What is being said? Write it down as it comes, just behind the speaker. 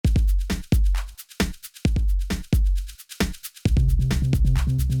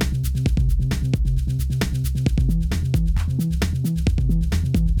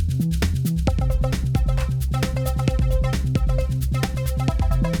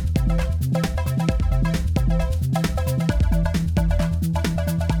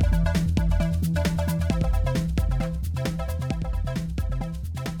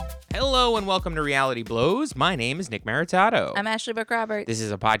and welcome to Reality Blows. My name is Nick Maritato. I'm Ashley Buck-Roberts. This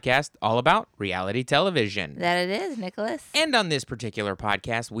is a podcast all about reality television. That it is, Nicholas. And on this particular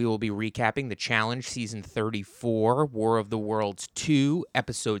podcast, we will be recapping The Challenge Season 34, War of the Worlds 2,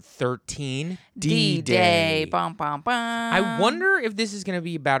 Episode 13, D-Day. Bum, bum, bum. I wonder if this is going to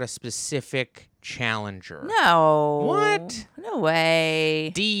be about a specific challenger. No. What? No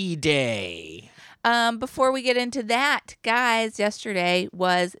way. D-Day. Before we get into that, guys, yesterday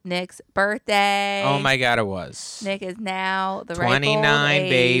was Nick's birthday. Oh my God, it was. Nick is now the ripe old 29,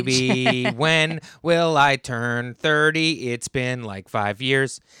 age. baby. When will I turn 30? It's been like 5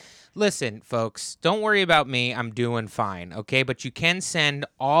 years. Listen, folks, don't worry about me. I'm doing fine, okay? But you can send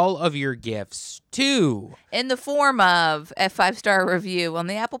all of your gifts to... in the form of a 5-star review on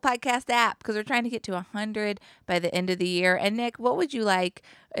the Apple Podcast app, because we're trying to get to 100 by the end of the year. And Nick, what would you like?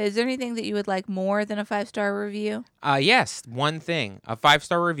 Is there anything that you would like more than a 5-star review? Yes, one thing. A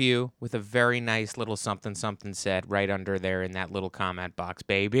 5-star review with a very nice little something said right under there in that little comment box,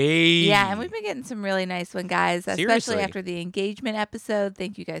 baby. Yeah, and we've been getting some really nice ones, guys, especially Seriously. after the engagement episode.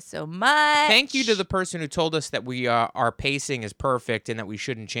 Thank you guys so much. Thank you to the person who told us that our pacing is perfect and that we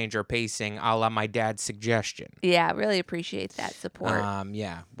shouldn't change our pacing, a la my dad's suggestion. Yeah, really appreciate that support.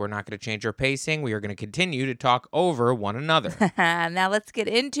 Yeah, we're not going to change our pacing. We are going to continue to talk over one another. Now let's get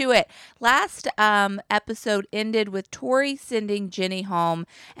into it. Last episode ended with Tori sending Jenny home,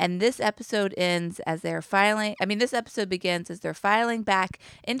 and this episode ends as they're filing. This episode begins as they're filing back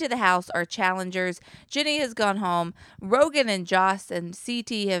into the house are challengers. Jenny has gone home. Rogan and Joss and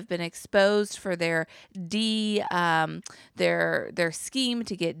CT have been exposed for their their scheme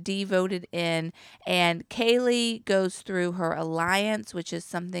to get D voted in, and Kaylee goes through her alliance, which is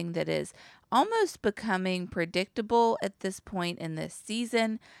something that is almost becoming predictable at this point in this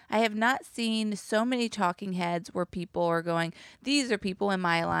season. I have not seen so many talking heads where people are going, these are people in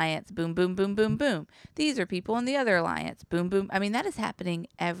my alliance, boom, boom, boom, boom, boom. These are people in the other alliance, boom, boom. That is happening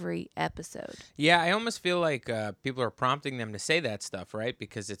every episode. Yeah, I almost feel like people are prompting them to say that stuff, right?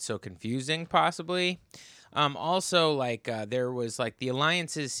 Because it's so confusing, possibly. Also, there was the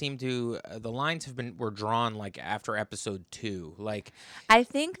alliances seem to the lines were drawn after episode 2. I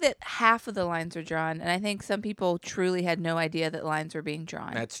think that half of the lines are drawn, and I think some people truly had no idea that lines were being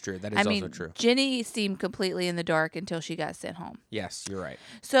drawn. That's true. That is also true. Jenny seemed completely in the dark until she got sent home. Yes, you're right.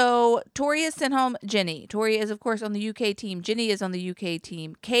 So Tori is sent home. Jenny. Tori is, of course, on the UK team. Jenny is on the UK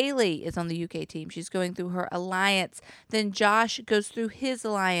team. Kaylee is on the UK team. She's going through her alliance. Then Josh goes through his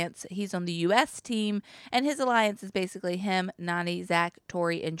alliance. He's on the US team, and his alliance is basically him, Nany, Zach,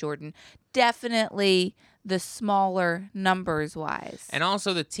 Tori, and Jordan. Definitely the smaller numbers wise. And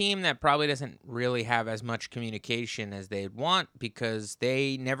also the team that probably doesn't really have as much communication as they'd want because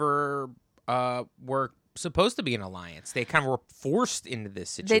they never were supposed to be an alliance. They kind of were forced into this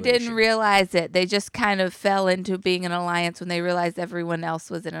situation. They didn't realize it. They just kind of fell into being an alliance when they realized everyone else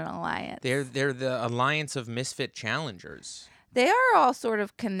was in an alliance. They're the alliance of misfit challengers. They are all sort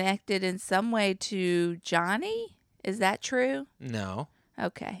of connected in some way to Johnny. Is that true? No.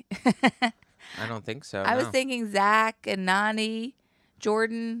 Okay. I don't think so. I was thinking Zach and Nany,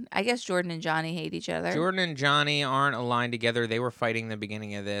 Jordan. I guess Jordan and Johnny hate each other. Jordan and Johnny aren't aligned together. They were fighting the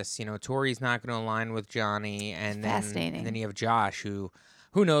beginning of this. Tori's not going to align with Johnny. And then you have Josh, who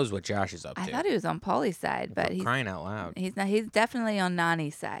knows what Josh is up to. I thought he was on Paulie's side, but he's crying out loud. He's not. He's definitely on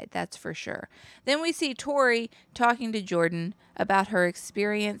Nany's side. That's for sure. Then we see Tori talking to Jordan about her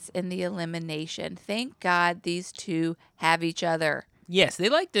experience in the elimination. Thank God these two have each other. Yes, they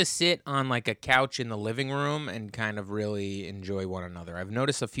like to sit on a couch in the living room and kind of really enjoy one another. I've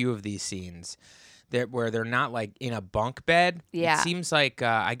noticed a few of these scenes where they're not in a bunk bed. Yeah. It seems like,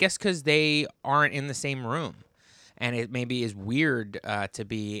 I guess because they aren't in the same room. And it maybe is weird to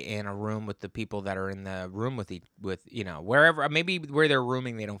be in a room with the people that are in the room with wherever, maybe where they're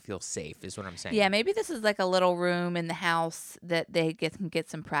rooming, they don't feel safe is what I'm saying. Yeah, maybe this is a little room in the house that they can get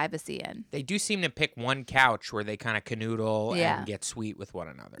some privacy in. They do seem to pick one couch where they kind of canoodle Yeah. and get sweet with one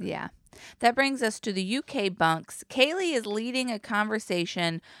another. Yeah. That brings us to the UK bunks. Kaylee is leading a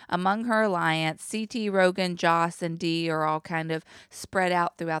conversation among her alliance. CT, Rogan, Joss, and D are all kind of spread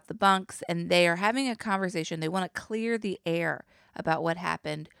out throughout the bunks, and they are having a conversation. They want to clear the air about what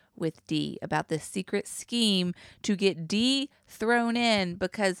happened with D, about this secret scheme to get D thrown in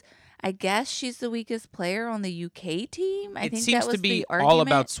because I guess she's the weakest player on the UK team. I It think seems that was to be the all argument.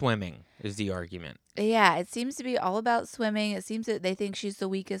 about swimming. is the argument. Yeah, it seems to be all about swimming. It seems that they think she's the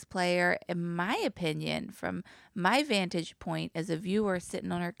weakest player. In my opinion, from my vantage point as a viewer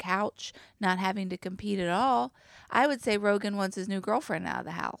sitting on her couch, not having to compete at all, I would say Rogan wants his new girlfriend out of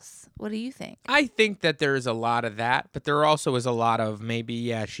the house. What do you think? I think that there's a lot of that, but there also is a lot of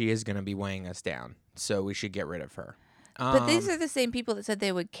maybe, she is going to be weighing us down, so we should get rid of her. But these are the same people that said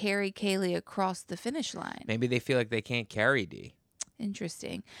they would carry Kaylee across the finish line. Maybe they feel like they can't carry Dee.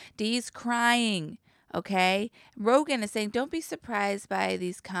 Interesting. Dee's crying. Okay. Rogan is saying, don't be surprised by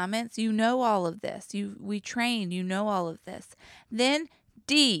these comments. You know all of this. We train. You know all of this. Then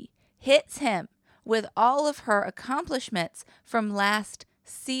Dee hits him with all of her accomplishments from last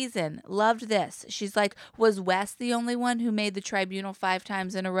season. Loved this. She's like, was Wes the only one who made the tribunal 5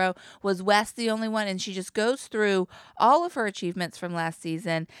 times in a row? Was Wes the only one? And she just goes through all of her achievements from last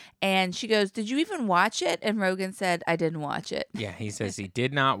season. And she goes, did you even watch it? And Rogan said, I didn't watch it. Yeah, he says he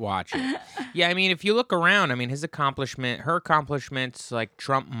did not watch it. Yeah, I mean, if you look around, I mean, her accomplishments like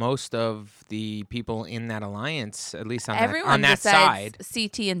trump most of the people in that alliance, at least on Everyone that side.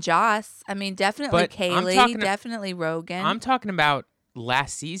 CT and Joss. I mean, definitely But Kaylee, definitely Rogan. I'm talking about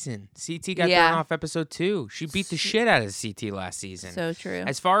last season. CT got thrown off episode 2. She beat the shit out of CT last season. So true.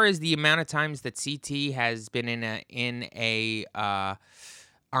 As far as the amount of times that CT has been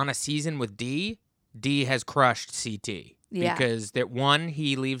on a season with D has crushed CT. Yeah. Because one,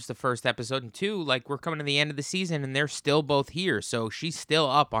 he leaves the first episode, and 2, like, we're coming to the end of the season and they're still both here. So she's still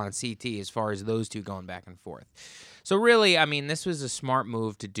up on CT as far as those two going back and forth. So really, I mean, this was a smart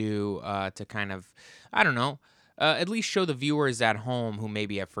move to do to kind of, I don't know, at least show the viewers at home who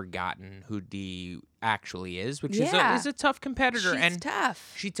maybe have forgotten who Dee actually is, which is a tough competitor. She's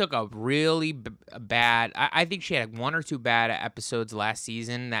tough. She took a really bad, I think she had 1 or 2 bad episodes last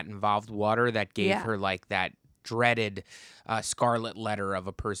season that involved water that gave her like that dreaded scarlet letter of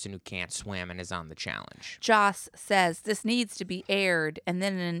a person who can't swim and is on the challenge. Joss says this needs to be aired. And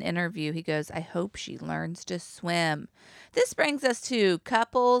then in an interview, he goes, I hope she learns to swim. This brings us to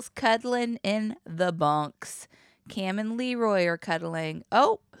couples cuddling in the bunks. Cam and Leroy are cuddling.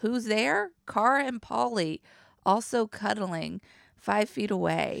 Oh, who's there? Cara and Paulie also cuddling 5 feet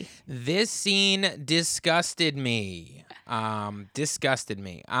away. This scene disgusted me. The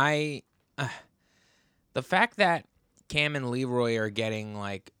fact that Cam and Leroy are getting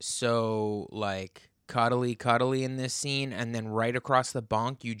like so like cuddly in this scene, and then right across the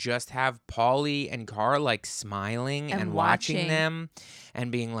bunk you just have Paulie and Cara like smiling and watching them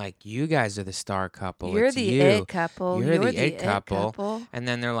and being like, you guys are the star couple. You're it's the you. it couple. You're the it couple. And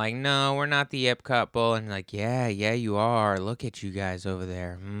then they're like, no, we're not the it couple. And like, yeah, you are. Look at you guys over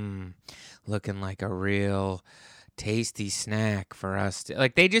there. Looking like a real tasty snack for us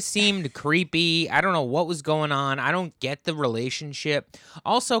like, they just seemed creepy. I don't know what was going on. I don't get the relationship.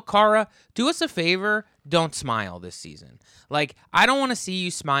 Also, Cara, do us a favor, don't smile this season. Like, I don't want to see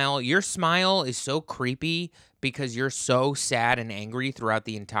you smile. Your smile is so creepy because you're so sad and angry throughout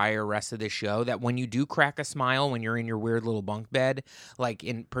the entire rest of the show that when you do crack a smile when you're in your weird little bunk bed, like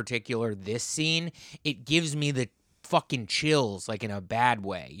in particular this scene, it gives me the fucking chills, like in a bad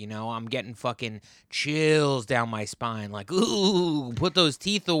way, you know? I'm getting fucking chills down my spine, like, ooh, put those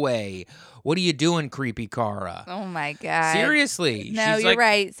teeth away. What are you doing, creepy Cara? Oh my God. Seriously. No, she's you're like,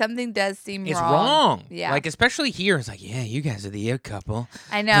 right. Something does seem it's wrong. wrong. Yeah. Like, especially here, it's like, yeah, you guys are the it couple.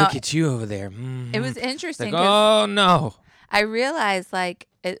 I know. Look at you over there. It was interesting. Like, oh, no. I realized, like,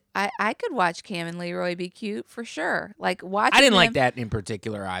 I could watch Cam and Leroy be cute for sure. Like, watching I didn't them, like that in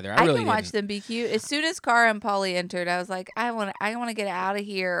particular either. I really can watch didn't. them be cute. As soon as Cara and Paulie entered, I was like, I want to get out of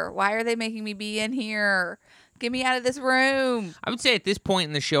here. Why are they making me be in here? Get me out of this room. I would say at this point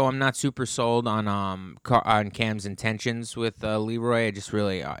in the show, I'm not super sold on Cam's intentions with Leroy. It just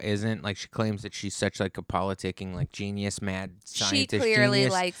really isn't. Like, she claims that she's such like a politicking like genius, mad scientist. She clearly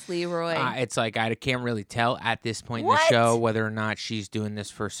genius. likes Leroy. It's like I can't really tell at this point in What? the show whether or not she's doing this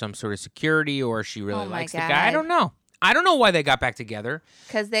for some sort of security or she really Oh my likes the God. guy. I don't know. I don't know why they got back together.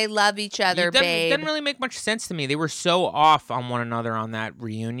 Because they love each other, It babe. doesn't really make much sense to me. They were so off on one another on that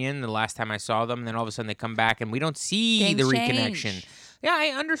reunion the last time I saw them, and then all of a sudden they come back and we don't see Things the change. reconnection. Yeah, I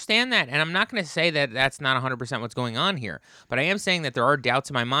understand that, and I'm not going to say that that's not 100% what's going on here, but I am saying that there are doubts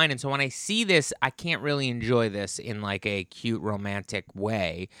in my mind, and so when I see this, I can't really enjoy this in like a cute, romantic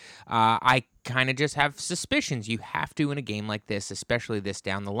way. I kind of just have suspicions. You have to in a game like this, especially this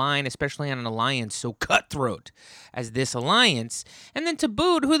down the line, especially on an alliance so cutthroat as this alliance, and then to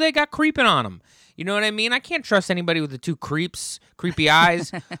boot, who they got creeping on them. You know what I mean? I can't trust anybody with the creepy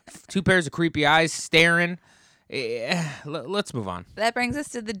eyes, 2 pairs of creepy eyes staring. Let's move on. That brings us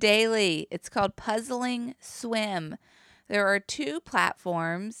to the daily. It's called Puzzling Swim. there are 2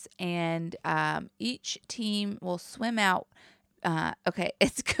 platforms, and each team will swim out. Okay,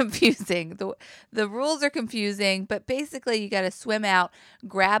 it's confusing. The rules are confusing, but basically you got to swim out,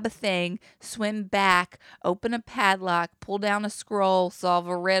 grab a thing, swim back, open a padlock, pull down a scroll, solve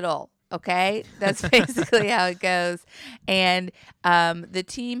a riddle. Okay, that's basically how it goes. And the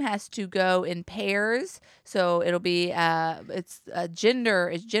team has to go in pairs. So it'll be it's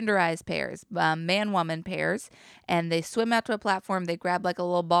genderized pairs, man woman pairs, and they swim out to a platform. They grab like a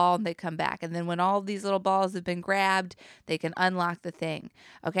little ball and they come back. And then when all these little balls have been grabbed, they can unlock the thing.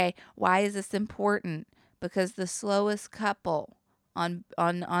 Okay, why is this important? Because the slowest couple on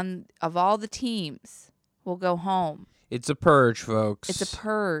of all the teams will go home. It's a purge, folks. It's a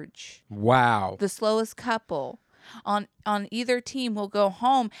purge. Wow. The slowest couple on either team will go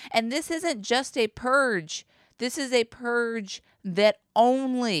home. And this isn't just a purge. This is a purge that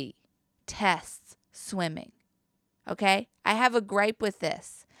only tests swimming. Okay? I have a gripe with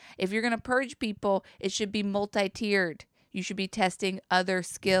this. If you're going to purge people, it should be multi-tiered. You should be testing other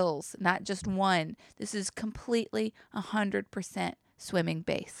skills, not just one. This is completely 100% swimming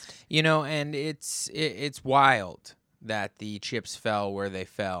based. You know, and it's wild that the chips fell where they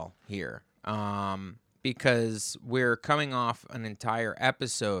fell here, because we're coming off an entire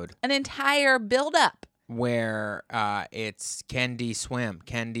episode, an entire build-up where it's can D swim,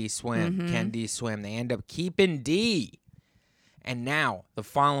 can D swim, can D swim. They end up keeping D, and now the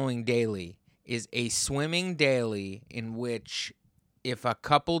following daily is a swimming daily in which if a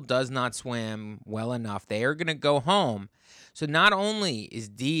couple does not swim well enough, they are going to go home. So not only is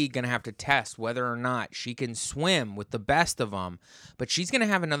Dee going to have to test whether or not she can swim with the best of them, but she's going to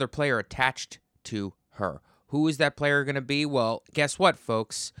have another player attached to her. Who is that player going to be? Well, guess what,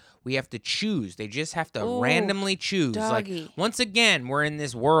 folks? We have to choose. They just have to randomly choose. Doggy. Like, once again, we're in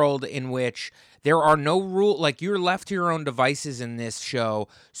this world in which there are no rules. Like, you're left to your own devices in this show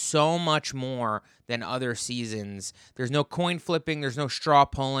so much more than other seasons. There's no coin flipping. There's no straw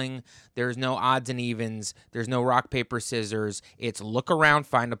pulling. There's no odds and evens. There's no rock, paper, scissors. It's look around,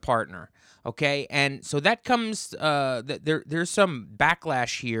 find a partner. Okay, and so that comes. There's some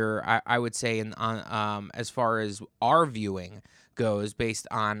backlash here, I would say, as far as our viewing goes, based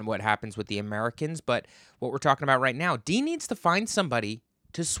on what happens with the Americans. But what we're talking about right now, Dee needs to find somebody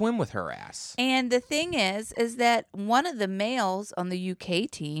to swim with her ass. And the thing is that one of the males on the UK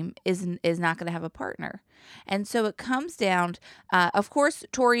team is not going to have a partner. And so it comes down, of course,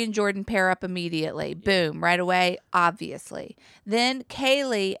 Tori and Jordan pair up immediately. Boom, right away, obviously. Then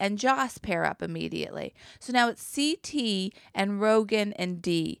Kaylee and Joss pair up immediately. So now it's CT and Rogan and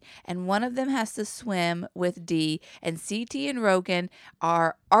Dee. And one of them has to swim with Dee. And CT and Rogan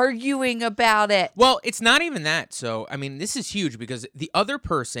are arguing about it. Well, it's not even that. So, I mean, this is huge because the other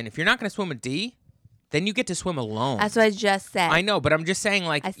person, if you're not going to swim with Dee, then you get to swim alone. That's what I just said. I know, but I'm just saying,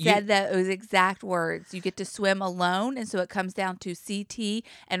 like... I said those exact words. You get to swim alone, and so it comes down to CT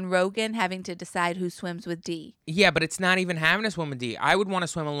and Rogan having to decide who swims with Dee. Yeah, but it's not even having to swim with Dee. I would want to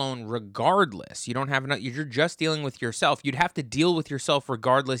swim alone regardless. You don't have enough... You're just dealing with yourself. You'd have to deal with yourself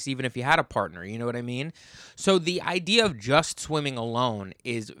regardless, even if you had a partner. You know what I mean? So the idea of just swimming alone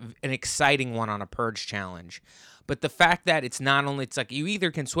is an exciting one on a purge challenge. But the fact that it's not only, it's like you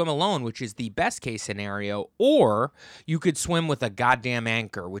either can swim alone, which is the best case scenario, or you could swim with a goddamn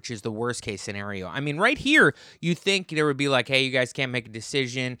anchor, which is the worst case scenario. I mean, right here, you think there would be like, hey, you guys can't make a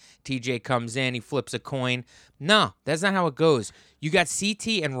decision. TJ comes in, he flips a coin. No, that's not how it goes. You got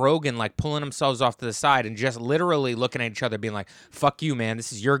CT and Rogan like pulling themselves off to the side and just literally looking at each other being like, fuck you, man.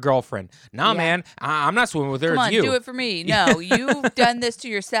 This is your girlfriend. Nah, man, I'm not swimming with her. Come on, it's you. do it for me. No, you've done this to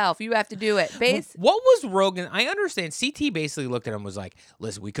yourself. You have to do it. What was Rogan? I understand. CT basically looked at him and was like,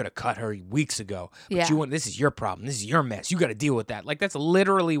 listen, we could have cut her weeks ago. But this is your problem. This is your mess. You got to deal with that. Like, that's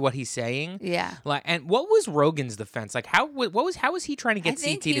literally what he's saying. Yeah. Like, and what was Rogan's defense? Like, how was he trying to get CT to take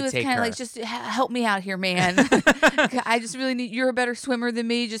her? I think he was kind of like, just help me out here, man. I just really need. You're a better swimmer than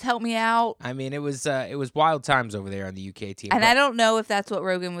me. Just help me out. I mean, it was wild times over there on the UK team. And I don't know if that's what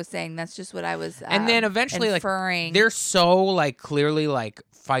Rogan was saying. That's just what I was. And then eventually, inferring. Like, they're so like clearly like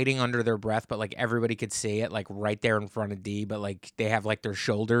fighting under their breath, but like everybody could see it like right there in front of Dee, but like they have like their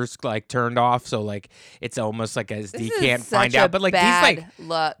shoulders like turned off, so like it's almost like as Dee can't find out. But like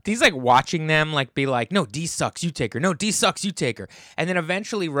Dee's like watching them like be like, no, Dee sucks, you take her. No, Dee sucks, you take her. And then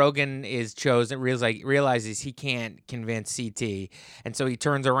eventually Rogan is chosen, realizes he can't convince CT, and so he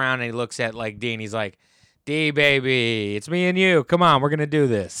turns around and he looks at like Dee and he's like, D baby, it's me and you. Come on, we're gonna do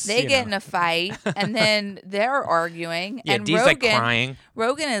this. They get in a fight, and then they're arguing. Yeah, and Dee's like crying.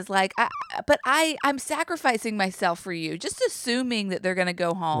 Rogan is like, I'm sacrificing myself for you, just assuming that they're gonna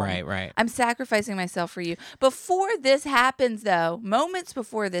go home. Right. I'm sacrificing myself for you. Before this happens, though, moments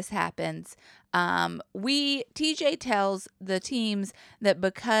before this happens, TJ tells the teams that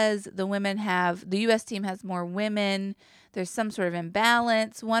because the U.S. team has more women, there's some sort of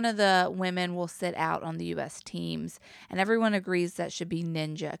imbalance. One of the women will sit out on the U.S. teams, and everyone agrees that should be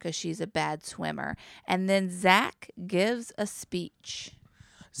Ninja because she's a bad swimmer. And then Zach gives a speech.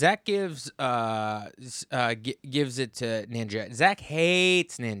 Zach gives it to Ninja. Zach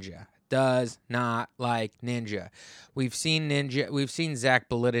hates Ninja. Does not like Ninja. We've seen Zach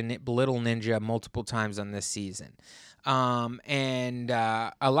belittle Ninja multiple times on this season, and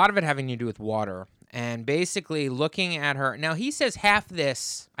a lot of it having to do with water. And basically looking at her. Now, he says half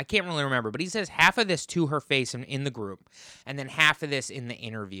this, I can't really remember, but he says half of this to her face in the group, and then half of this in the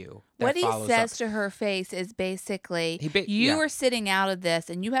interview. What he says to her face is basically, you are sitting out of this,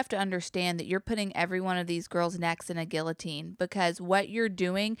 and you have to understand that you're putting every one of these girls' necks in a guillotine, because what you're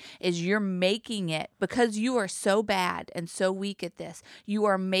doing is you're making it, because you are so bad and so weak at this, you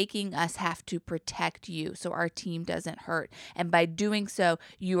are making us have to protect you so our team doesn't hurt. And by doing so,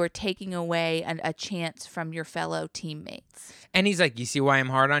 you are taking away a chance from your fellow teammates. And he's like, you see why I'm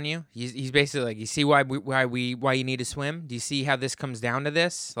hard on you? He's basically like, you see why you need to swim? Do you see how this comes down to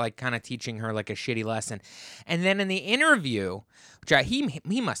this? Like, kind of teaching her like a shitty lesson. And then in the interview, which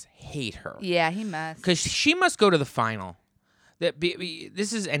he must hate her. Yeah, he must. Because she must go to the final.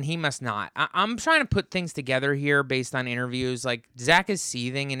 And he must not. I'm trying to put things together here based on interviews. Like, Zach is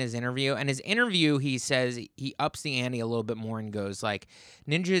seething in his interview. And his interview, he says, he ups the ante a little bit more and goes, like,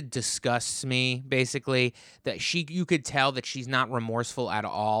 Ninja disgusts me, basically. That you could tell that she's not remorseful at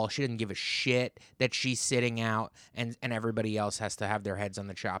all. She doesn't give a shit that she's sitting out and everybody else has to have their heads on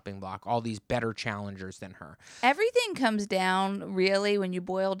the chopping block. All these better challengers than her. Everything comes down, really, when you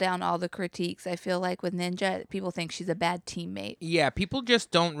boil down all the critiques. I feel like with Ninja, people think she's a bad teammate. Yeah, people just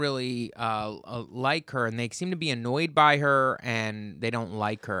don't really like her, and they seem to be annoyed by her, and they don't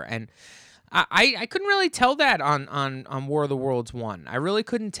like her. And I couldn't really tell that on War of the Worlds 1. I really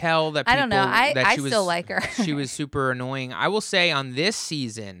couldn't tell that people, I don't know. I she was, still like her. She was super annoying. I will say on this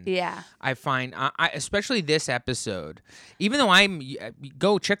season, yeah, I find, especially this episode, even though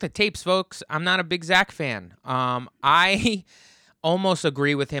go check the tapes, folks, I'm not a big Zach fan. I almost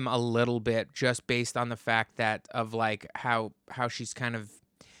agree with him a little bit, just based on the fact that of like how she's kind of,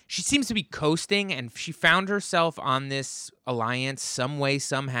 she seems to be coasting, and she found herself on this alliance some way,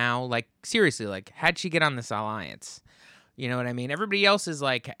 somehow. Like, seriously, like, how'd she get on this alliance? You know what I mean? Everybody else is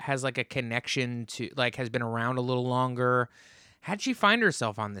like, has like a connection to, like, has been around a little longer. How'd she find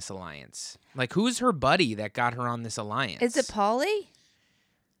herself on this alliance? Like, who's her buddy that got her on this alliance? Is it Paulie?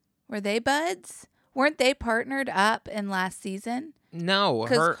 Were they buds? Weren't they partnered up in last season? No.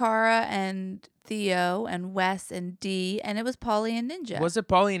 Because Cara and Theo and Wes and Dee, and it was Paulie and Ninja. Was it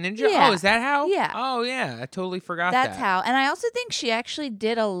Paulie and Ninja? Yeah. Oh, is that how? Yeah. Oh, yeah. I totally forgot that. That's how. And I also think she actually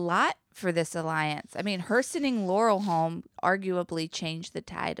did a lot for this alliance. I mean, her sending Laurel home arguably changed the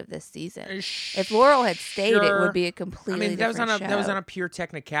tide of this season. If Laurel had stayed, it would be a completely different show. That was on a pure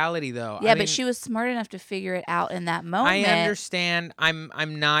technicality, though. Yeah, but she was smart enough to figure it out in that moment. I understand. I'm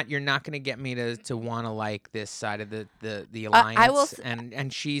not. You're not going to get me to want to like this side of the alliance. I will.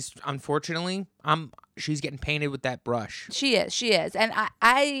 And she's, unfortunately, she's getting painted with that brush. She is, and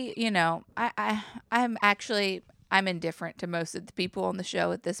I'm indifferent to most of the people on the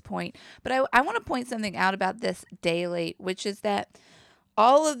show at this point. But I want to point something out about this daily, which is that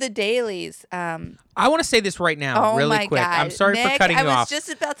all of the dailies. I want to say this right now, really quick. God. I'm sorry Nick, for cutting you off. I was just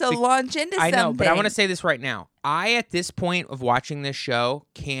about to launch into something. I know, but I want to say this right now. I, at this point of watching this show,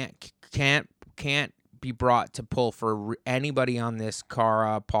 can't be brought to pull for anybody on this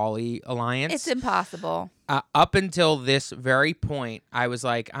Cara Paulie alliance. It's impossible. Up until this very point, I was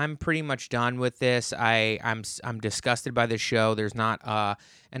like, I'm pretty much done with this. I'm disgusted by the show. There's not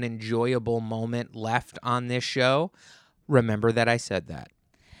an enjoyable moment left on this show. Remember that I said that.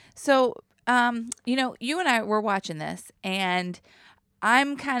 So, you and I were watching this, and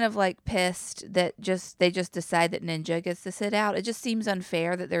I'm kind of like pissed that they just decide that Ninja gets to sit out. It just seems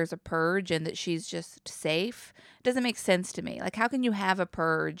unfair that there's a purge and that she's just safe. It doesn't make sense to me. Like, how can you have a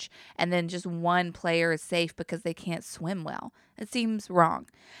purge and then just one player is safe because they can't swim well? It seems wrong.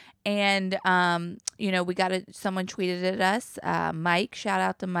 And we got someone tweeted at us, Mike. Shout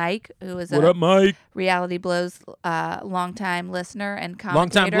out to Mike, who is What up, Mike? Reality Blows longtime listener and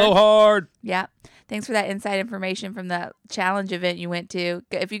Long-time commentator. blowhard. Yeah. Thanks for that inside information from the challenge event you went to.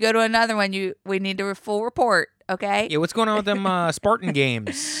 If you go to another one, we need a full report, okay? Yeah, what's going on with them Spartan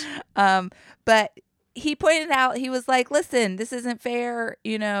games? But he pointed out, he was like, listen, this isn't fair.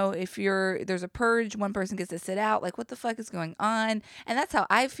 If there's a purge, one person gets to sit out. Like, what the fuck is going on? And that's how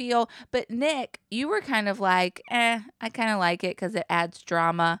I feel. But Nick, you were kind of like, I kind of like it because it adds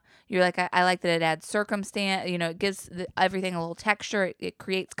drama. You're like, I like that it adds circumstance. It gives everything a little texture. It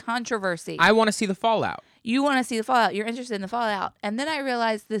creates controversy. I want to see the fallout. You want to see the fallout. You're interested in the fallout. And then I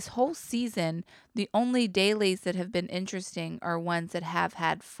realized this whole season, the only dailies that have been interesting are ones that have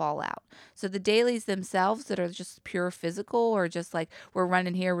had fallout. So the dailies themselves that are just pure physical, or just like, we're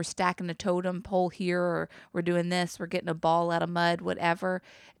running here, we're stacking a totem pole here, or we're doing this, we're getting a ball out of mud, whatever,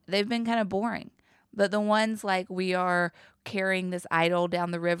 they've been kind of boring. But the ones like, we are carrying this idol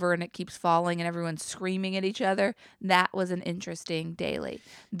down the river and it keeps falling and everyone's screaming at each other, that was an interesting daily.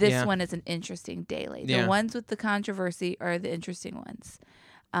 This one is an interesting daily. The ones with the controversy are the interesting ones.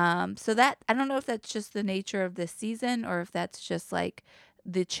 So that, I don't know if that's just the nature of this season, or if that's just like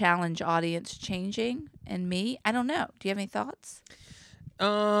the challenge audience changing and me. I don't know. Do you have any thoughts?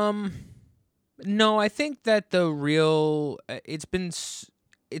 No, I think that the real it's been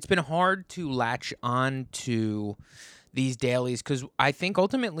hard to latch on to these dailies, because I think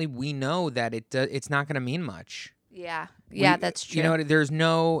ultimately we know that it's not going to mean much. Yeah, that's true. There's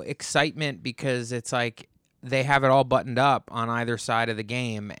no excitement, because it's like they have it all buttoned up on either side of the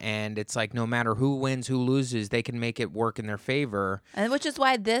game, and it's like no matter who wins, who loses, they can make it work in their favor. And which is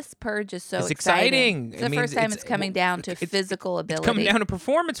why this purge is so it's exciting. It's the first time it's coming down to physical ability. It's coming down to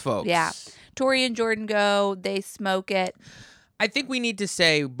performance, folks. Yeah. Tori and Jordan go, they smoke it. I think we need to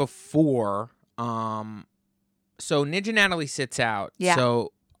say before, so Nidge and Natalie sits out. Yeah.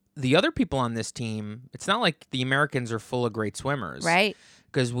 So the other people on this team, it's not like the Americans are full of great swimmers. Right.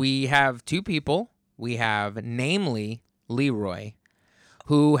 Because we have two people. We have, namely, Leroy,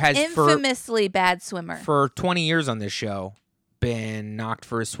 who has infamously bad swimmer. For 20 years on this show, been knocked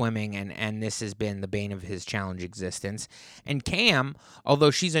for his swimming, and this has been the bane of his challenge existence. And Cam,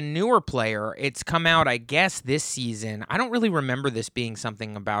 although she's a newer player, it's come out, I guess, this season. I don't really remember this being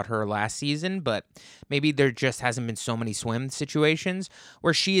something about her last season, but maybe there just hasn't been so many swim situations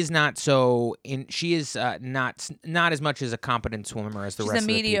where she is not not as much as a competent swimmer as the rest of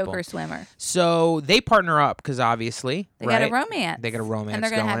the people. She's a mediocre swimmer. So they partner up because obviously they got a romance. They got a romance, and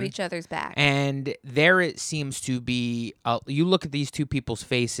they're going to have each other's back. And there it seems to be. You look at these two people's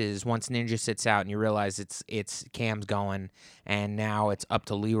faces once Ninja sits out, and you realize it's Cam's going, and now it's up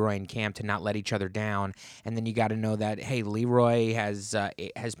to Leroy and Cam to not let each other down. And then you got to know that, hey, Leroy has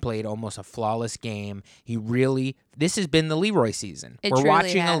played almost a flawless game. This has been the Leroy season. We're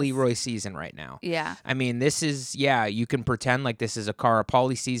watching a Leroy season right now. Yeah. I mean, this is, you can pretend like this is a Cara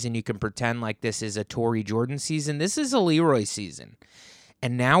Pauly season. You can pretend like this is a Tori Jordan season. This is a Leroy season.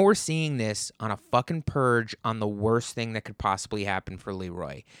 And now we're seeing this on a fucking purge on the worst thing that could possibly happen for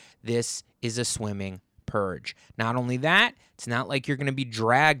Leroy. This is a swimming purge. Not only that, it's not like you're going to be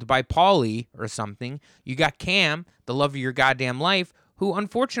dragged by Pauly or something. You got Cam, the love of your goddamn life, who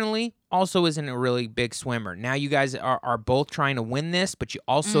unfortunately also isn't a really big swimmer. Now you guys are both trying to win this, but you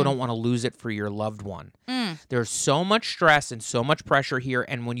also don't want to lose it for your loved one. There's so much stress and so much pressure here,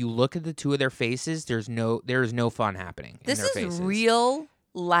 and when you look at the two of their faces, there is no fun happening in their faces. This is real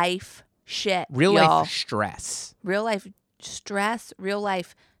life shit, real y'all. Life stress. Real life stress, real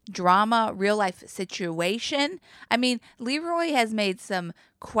life drama, real life situation. I mean, Leroy has made some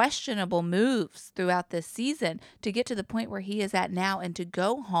questionable moves throughout this season to get to the point where he is at now, and to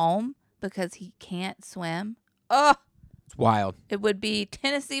go home because he can't swim. Oh, it's wild. It would be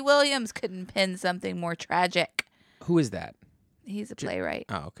Tennessee Williams couldn't pen something more tragic. Who is that? He's a playwright.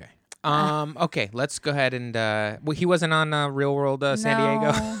 Oh, okay. Okay, let's go ahead and he wasn't on Real World San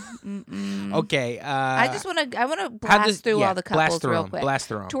Diego. Okay. I want to blast through all the couples real quick. Blast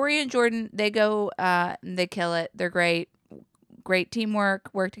through them. Tori and Jordan, they go, they kill it. They're great. Great teamwork,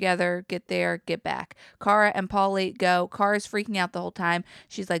 work together, get there, get back. Cara and Pauly go. Cara's freaking out the whole time.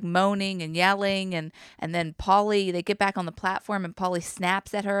 She's like moaning and yelling, and then Pauly, they get back on the platform, and Pauly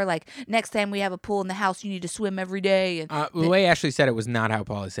snaps at her like, next time we have a pool in the house, you need to swim every day. And the way Ashley said it was not how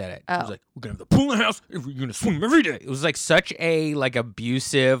Pauly said it. It was like, we're going to have the pool in the house, you're going to swim every day. It was like such a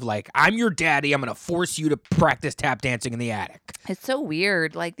abusive, I'm your daddy, I'm going to force you to practice tap dancing in the attic. It's so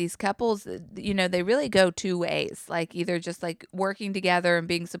weird. Like these couples, they really go two ways. Like either just like working together and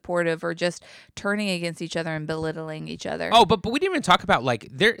being supportive or just turning against each other and belittling each other. Oh, but we didn't even talk about like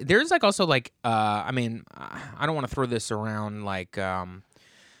there's like also like I mean I don't want to throw this around like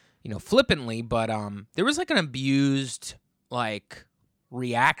flippantly, but there was like an abused like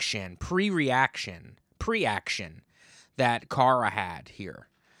pre-action that Kara had here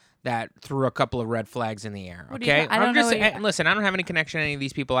that threw a couple of red flags in the air. Okay, I don't know. Listen, I don't have any connection to any of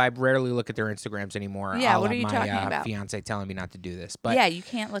these people. I rarely look at their Instagrams anymore. Yeah, what are you talking about? My fiance telling me not to do this, but yeah, you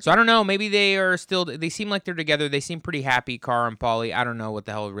can't look. So I don't know. Maybe they are still. They seem like they're together. They seem pretty happy, Kara and Paulie. I don't know what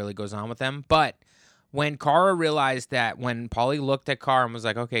the hell really goes on with them, but when Kara realized that, when Paulie looked at Kara and was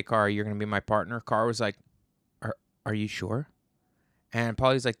like, "Okay, Kara, you're gonna be my partner," Kara was like, "Are you sure?" And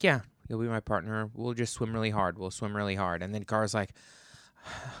Paulie's like, "Yeah, you'll be my partner. We'll just swim really hard. We'll swim really hard." And then Kara's like,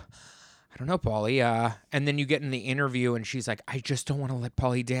 I don't know, Paulie. And then you get in the interview and she's like, I just don't want to let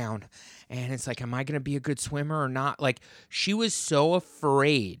Paulie down. And it's like, am I going to be a good swimmer or not? Like, she was so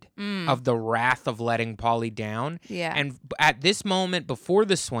afraid of the wrath of letting Paulie down. Yeah. And at this moment before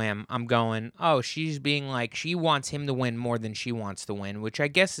the swim, I'm going, oh, she's being like, she wants him to win more than she wants to win, which I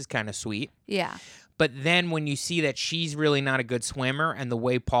guess is kind of sweet. Yeah. But then when you see that she's really not a good swimmer and the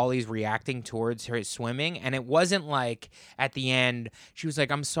way Paulie's reacting towards her swimming, and it wasn't like at the end, she was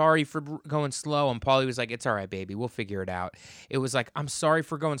like, I'm sorry for going slow. And Paulie was like, it's all right, baby. We'll figure it out. It was like, I'm sorry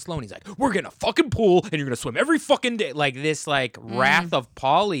for going slow. And he's like, we're going to fucking pool and you're going to swim every fucking day. Like this like wrath of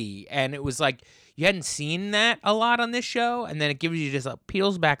Paulie. And it was like, you hadn't seen that a lot on this show, and then it gives you just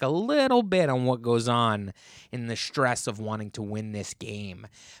peels back a little bit on what goes on in the stress of wanting to win this game,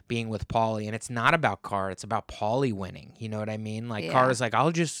 being with Paulie. And it's not about Kara, it's about Paulie winning. You know what I mean? Like Kara's like,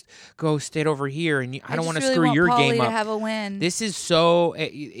 I'll just go sit over here, and I don't want to screw your game up. To have a win. This is so.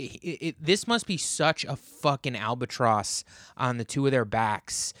 This must be such a fucking albatross on the two of their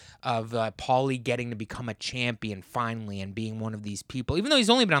backs of Paulie getting to become a champion finally and being one of these people. Even though he's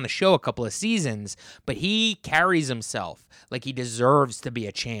only been on the show a couple of seasons, but he carries himself like he deserves to be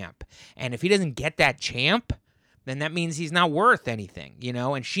a champ. And if he doesn't get that champ, then that means he's not worth anything, you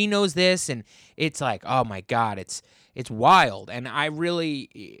know? And she knows this, and it's like, oh my God, it's wild. And I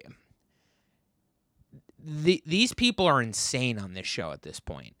really... These people are insane on this show at this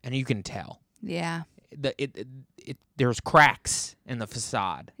point, and you can tell. Yeah. There's cracks in the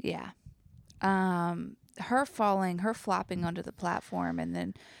facade. Yeah. Her flopping onto the platform, and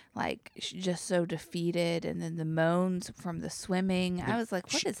then like just so defeated, and then the moans from the swimming. I was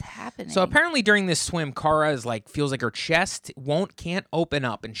like, what is happening? So apparently during this swim, Kara is like, feels like her chest can't open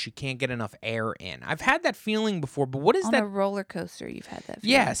up and she can't get enough air in. I've had that feeling before, but what is that? On a roller coaster, you've had that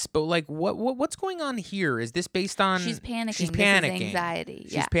feeling. Yes, but like what's going on here? Is this based on... She's panicking. She's panicking. This is anxiety.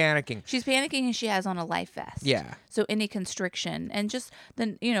 She's panicking. She's panicking, and she has on a life vest. Yeah. So any constriction and just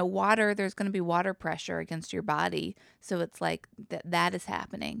then, water, there's going to be water pressure against your body. So it's like that is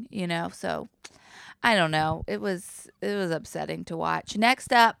happening, So I don't know. It was upsetting to watch.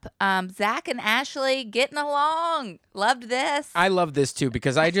 Next up, Zach and Ashley getting along. Loved this. I love this too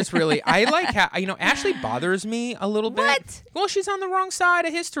because I just really I like how Ashley bothers me a little bit. What? Well, she's on the wrong side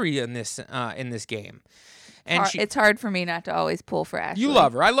of history in this game. And it's hard for me not to always pull for Ashley. You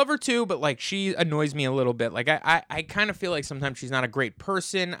love her. I love her too, but like she annoys me a little bit. Like I kind of feel like sometimes she's not a great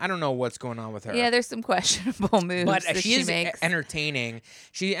person. I don't know what's going on with her. Yeah, there's some questionable moves but that she is makes. Entertaining.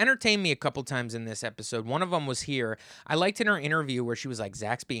 She entertained me a couple times in this episode. One of them was here. I liked in her interview where she was like,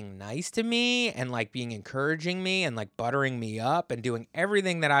 Zach's being nice to me and like being encouraging me and like buttering me up and doing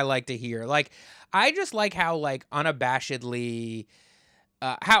everything that I like to hear. Like I just like how like unabashedly...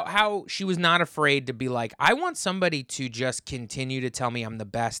 how she was not afraid to be like, I want somebody to just continue to tell me I'm the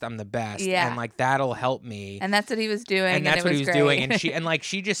best, yeah. and like that'll help me. And that's what he was doing, and that's what he was great. doing. And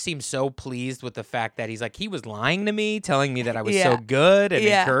she just seemed so pleased with the fact that he's like, he was lying to me, telling me that I was so good and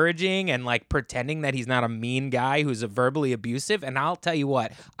encouraging, and like pretending that he's not a mean guy who's verbally abusive. And I'll tell you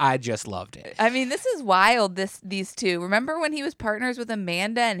what, I just loved it. I mean, this is wild. These two. Remember when he was partners with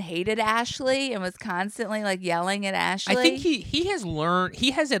Amanda and hated Ashley and was constantly like yelling at Ashley? I think he has learned.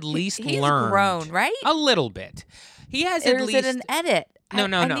 He has at least he's learned. Grown, right? A little bit. He has or at least. Is it an edit? No.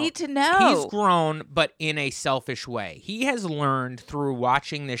 I need to know. He's grown, but in a selfish way. He has learned through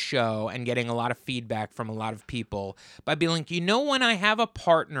watching this show and getting a lot of feedback from a lot of people by being like, when I have a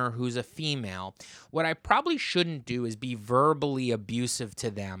partner who's a female, what I probably shouldn't do is be verbally abusive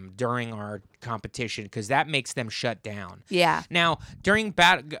to them during our competition because that makes them shut down. Yeah. Now, during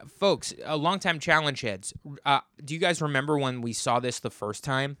folks, longtime challenge heads, do you guys remember when we saw this the first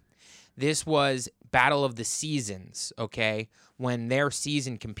time? This was Battle of the Seasons, okay, when their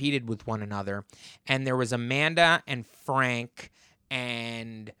season competed with one another. And there was Amanda and Frank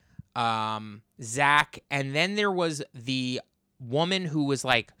and Zach. And then there was the woman who was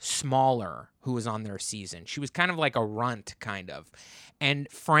like smaller who was on their season. She was kind of like a runt, kind of. And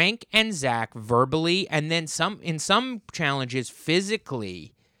Frank and Zach verbally, and then in some challenges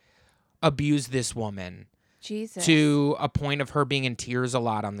physically abused this woman. Jesus. To a point of her being in tears a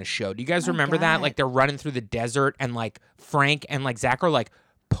lot on the show. Do you guys Oh, remember that? God. Like they're running through the desert and like Frank and like Zach are like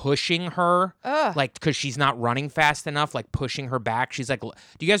pushing her, Ugh. like because she's not running fast enough, like pushing her back. She's like, do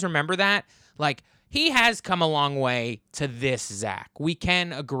you guys remember that? Like he has come a long way to this Zach. We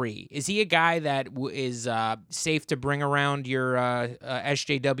can agree. Is he a guy that is safe to bring around your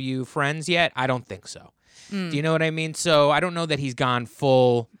SJW friends yet? I don't think so. Do you know what I mean? So I don't know that he's gone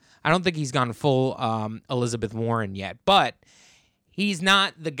full. I don't think he's gone full Elizabeth Warren yet, but he's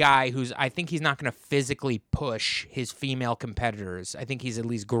not the guy I think he's not going to physically push his female competitors. I think he's at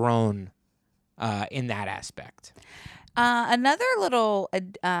least grown in that aspect. Another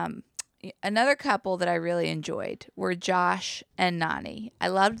couple that I really enjoyed were Josh and Nani. I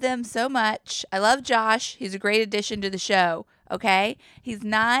loved them so much. I love Josh. He's a great addition to the show, okay? He's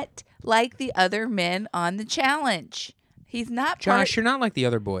not like the other men on the challenge. He's not Josh, you're not like the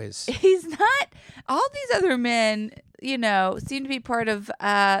other boys. He's not. All these other men, seem to be part of,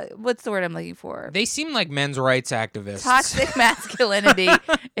 what's the word I'm looking for? They seem like men's rights activists. Toxic masculinity.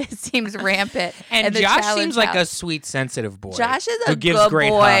 It seems rampant. And Josh seems like a sweet, sensitive boy. Josh is who a gives good great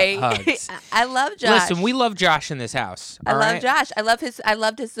boy. hugs. I love Josh. Listen, we love Josh in this house. I love Josh. I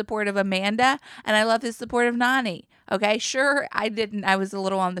loved his support of Amanda, and I love his support of Nani. Okay, sure, I was a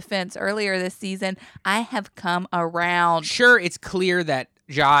little on the fence earlier this season. I have come around. Sure, it's clear that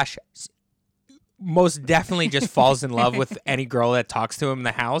Josh most definitely just falls in love with any girl that talks to him in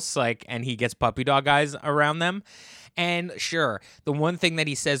the house, and he gets puppy dog eyes around them. And sure, the one thing that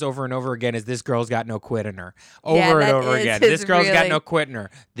he says over and over again is this girl's got no quit in her. Over and over again. This girl's got no quit in her.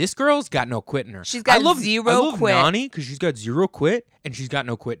 This girl's got no quit in her. She's got zero quit. I love Nani because she's got zero quit and she's got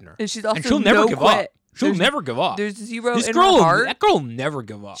no quit in her. And she's also she'll never give quit. up. She'll never give up. There's zero this in girl, her heart. That girl will never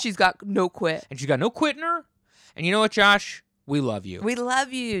give up. She's got no quit. And she's got no quit in her. And you know what, Josh? We love you. We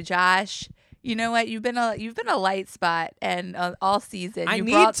love you, Josh. You know what? You've been a light spot, and all season I you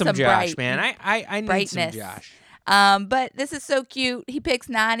need brought some Josh, man. I need brightness. some Josh. But this is so cute. He picks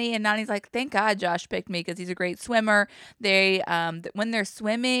Nani, and Nani's like, "Thank God Josh picked me because he's a great swimmer." They, when they're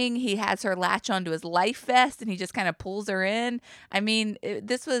swimming, he has her latch onto his life vest, and he just kind of pulls her in. I mean,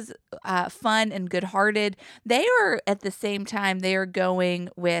 this was fun and good-hearted. They are at the same time they are going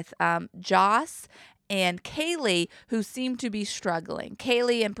with Joss and Kaylee, who seem to be struggling.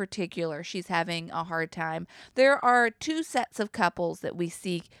 Kaylee in particular, she's having a hard time. There are two sets of couples that we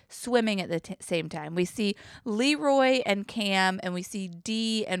see swimming at the same time. We see Leroy and Cam, and we see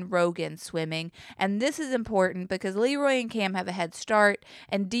Dee and Rogan swimming. And this is important because Leroy and Cam have a head start,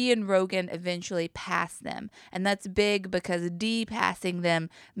 and Dee and Rogan eventually pass them. And that's big because Dee passing them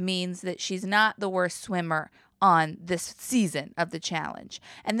means that she's not the worst swimmer on this season of the challenge.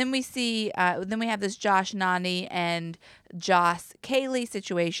 And then we see, then we have this Josh, Nani, and Joss, Kaylee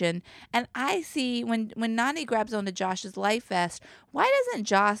situation. And I see when Nani grabs onto Josh's life vest, why doesn't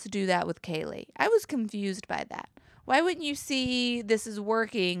Joss do that with Kaylee? I was confused by that. Why wouldn't you see this is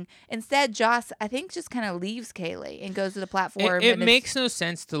working? Instead, Joss, I think, just kind of leaves Kaylee and goes to the platform. It makes no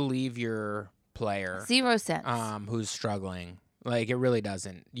sense to leave your player. 0 sense. Who's struggling. Like, it really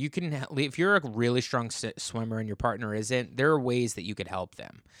doesn't. You can, if you're a really strong swimmer and your partner isn't, there are ways that you could help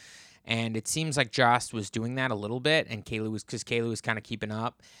them. And it seems like Joss was doing that a little bit, and Kaylee was kind of keeping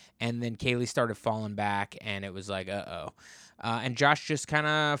up. And then Kaylee started falling back, and it was like, uh-oh. And Josh just kind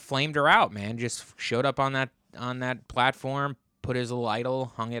of flamed her out, man. Just showed up on that platform, put his little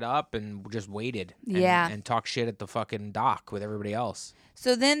idol, hung it up, and just waited. And talked shit at the fucking dock with everybody else.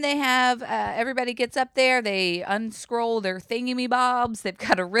 So then they have, everybody gets up there, they unscroll their thingy-me-bobs, they've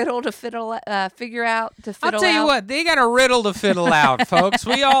got a riddle to figure out. I'll tell you what, they got a riddle to fiddle out, folks.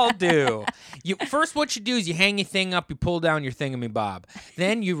 We all do. First, what you do is you hang your thing up, you pull down your thingamy-bob.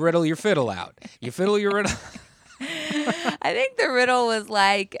 Then you riddle your fiddle out. You fiddle your riddle. I think the riddle was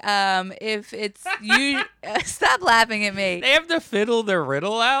like, if it's you, stop laughing at me. They have to fiddle their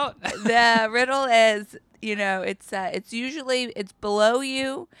riddle out? The riddle is, it's usually, it's below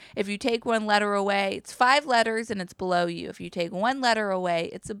you. If you take one letter away, it's 5 letters and it's below you. If you take one letter away,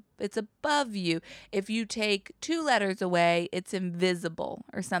 it's above you. If you take 2 letters away, it's invisible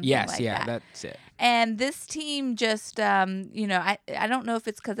or something like that. Yes, yeah, that's it. And this team just, I don't know if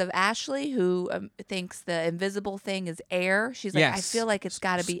it's because of Ashley, who thinks the invisible thing is air. She's like, I feel like it's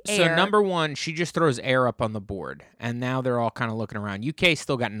got to be air. So number one, she just throws air up on the board, and now they're all kind of looking around. UK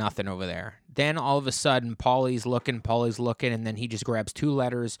still got nothing over there. then all of a sudden, Paulie's looking, and then he just grabs 2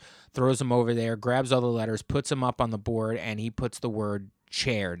 letters, throws them over there, grabs all the letters, puts them up on the board, and he puts the word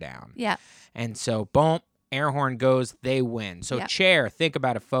chair down. Yeah. And so, boom, air horn goes, they win. So chair, think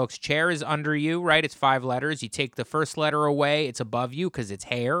about it, folks. Chair is under you, right? It's 5 letters. You take the first letter away, it's above you because it's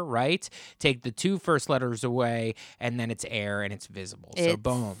hair, right? Take the 2 first letters away, and then it's air, and it's visible. So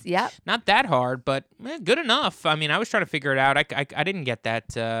boom. Yep. Not that hard, but good enough. I mean, I was trying to figure it out. I didn't get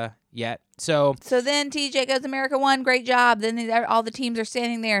that yet. So then TJ goes, America won, great job. Then all the teams are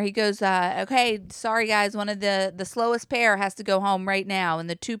standing there. He goes, okay, sorry guys, one of the slowest pair has to go home right now. And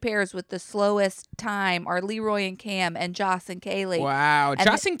the 2 pairs with the slowest time are Leroy and Cam and Joss and Kaylee. Wow,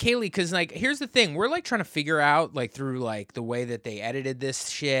 Joss and Kaylee, because like here's the thing, we're like trying to figure out like through like the way that they edited this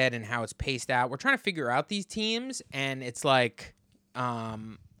shit and how it's paced out. We're trying to figure out these teams, and it's like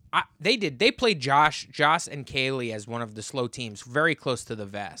they played Joss and Kaylee as one of the slow teams, very close to the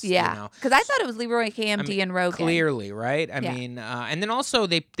vest. Yeah, because I thought it was Leroy, Cam, D, and Rogan. Clearly, right? I mean, and then also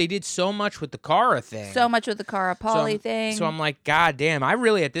they did so much with the Cara thing. So much with the Cara Paulie thing. So I'm like, God damn! I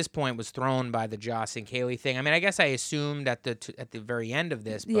really at this point was thrown by the Joss and Kaylee thing. I mean, I guess I assumed at the very end of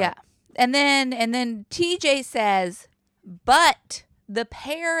this. But. Yeah, and then TJ says, but the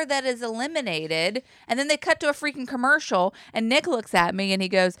pair that is eliminated, and then they cut to a freaking commercial, and Nick looks at me and he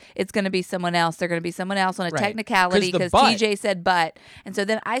goes, it's going to be someone else. They're going to be someone else on a technicality because TJ said but. And so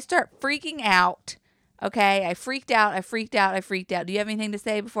then I start freaking out. Okay, I freaked out. Do you have anything to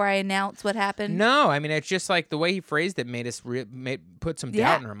say before I announce what happened? No, I mean, it's just like the way he phrased it made us put some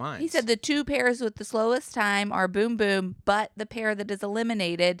doubt in our minds. He said the 2 pairs with the slowest time are Boom Boom, but the pair that is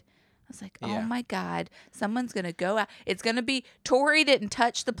eliminated. I was like, oh my God, someone's going to go out. It's going to be Tori didn't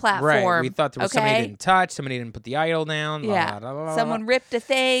touch the platform. Right. We thought there was somebody didn't touch, somebody didn't put the idol down. Yeah. Blah, blah, blah, someone ripped a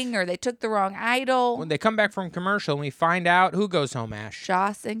thing or they took the wrong idol. When they come back from commercial and we find out who goes home, Ash.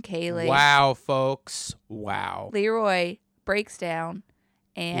 Joss and Kaylee. Wow, folks. Wow. Leroy breaks down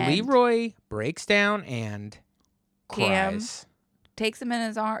and Cam cries. takes him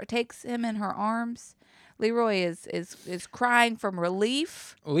in her arms. Leroy is crying from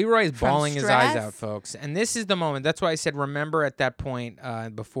relief. Leroy is bawling his eyes out, folks. And this is the moment. That's why I said, remember at that point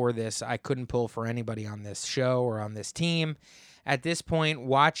before this, I couldn't pull for anybody on this show or on this team. At this point,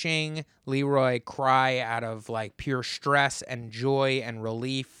 watching Leroy cry out of like pure stress and joy and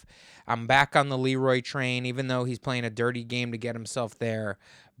relief. I'm back on the Leroy train, even though he's playing a dirty game to get himself there.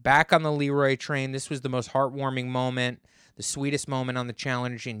 Back on the Leroy train. This was the most heartwarming moment, the sweetest moment on the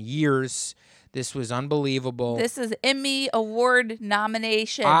challenge in years. This was unbelievable. This is Emmy Award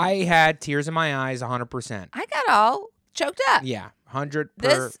nomination. I had tears in my eyes 100%. I got all choked up. Yeah,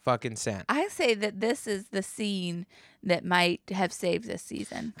 100%. I say that this is the scene that might have saved this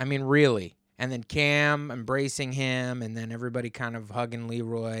season. I mean, really. And then Cam embracing him, and then everybody kind of hugging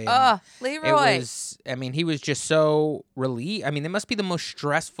Leroy. Leroy. He was just so relieved. I mean, it must be the most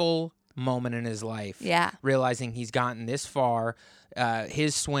stressful moment in his life. Yeah. Realizing he's gotten this far.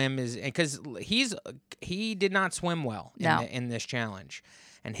 His swim is because he did not swim well in this challenge,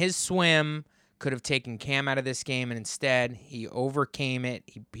 and his swim could have taken Cam out of this game, and instead he overcame it.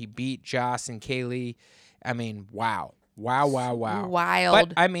 He beat Joss and Kaylee. I mean, wow. Wild.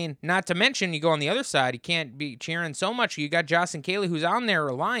 But I mean, not to mention, you go on the other side, you can't be cheering so much. You got Joss and Kaylee who's on their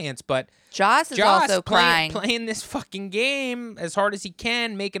alliance, but Joss is also playing this fucking game as hard as he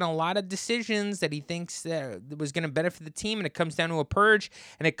can, making a lot of decisions that he thinks that was going to benefit the team, and it comes down to a purge,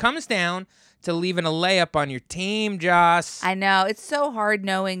 and it comes down to leaving a layup on your team, Joss. I know. It's so hard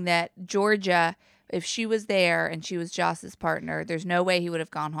knowing that Georgia, if she was there and she was Joss's partner, there's no way he would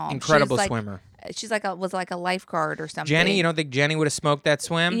have gone home. Incredible swimmer. She's was like a lifeguard or something. Jenny, you don't think Jenny would have smoked that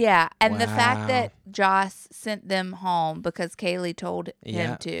swim? Yeah, and the fact that Joss sent them home because Kaylee told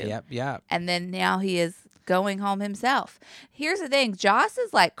him to. Yep. And then now he is going home himself. Here's the thing. Joss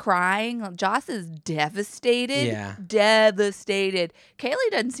is like crying. Joss is devastated. Yeah. Devastated. Kaylee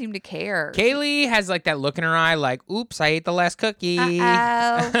doesn't seem to care. Kaylee has like that look in her eye like, oops, I ate the last cookie.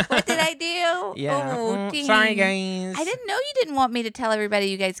 Uh-oh. What did I do? Yeah. Oh, sorry, guys. I didn't know you didn't want me to tell everybody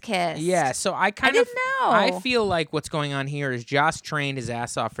you guys kissed. Yeah, so I didn't know. I feel like what's going on here is Joss trained his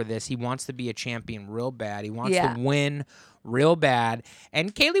ass off for this. He wants to be a champion real bad. He wants to win real bad.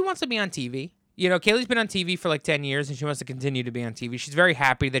 And Kaylee wants to be on TV. You know, Kaylee's been on TV for like 10 years, and she wants to continue to be on TV. She's very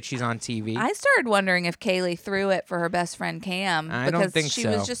happy that she's on TV. I started wondering if Kaylee threw it for her best friend Cam I don't because think she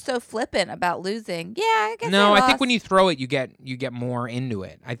so. was just so flippant about losing. Yeah, I guess No, I I think lost. when you throw it, you get more into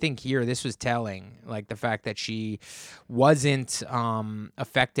it. I think here this was telling, like the fact that she wasn't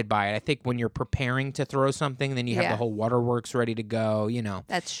affected by it. I think when you're preparing to throw something, then you have Yeah. the whole waterworks ready to go. You know.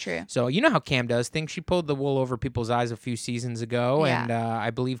 That's true. So you know how Cam does things. She pulled the wool over people's eyes a few seasons ago, Yeah. and I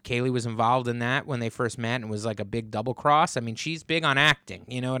believe Kaylee was involved in that when they first met, and was like a big double cross. I mean, she's big on acting.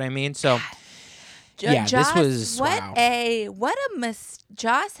 You know what I mean? So yeah, Joss, this was what wow.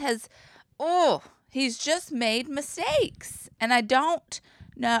 Joss has. Oh, he's just made mistakes, and I don't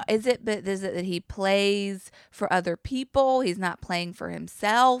know. Is it that he plays for other people? He's not playing for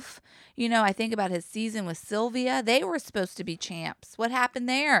himself. You know, I think about his season with Sylvia. They were supposed to be champs. What happened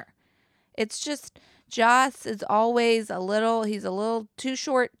there? It's just Joss is always he's a little too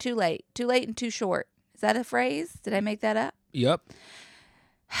short, too late and too short. Is that a phrase? Did I make that up? Yep.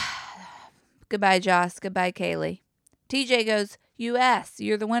 Goodbye, Joss. Goodbye, Kaylee. TJ goes, US,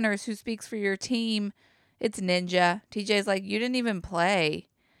 you're the winners. Who speaks for your team? It's Ninja. TJ's like, you didn't even play.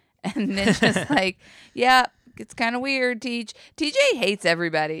 And Ninja's like, yeah, it's kind of weird, TJ hates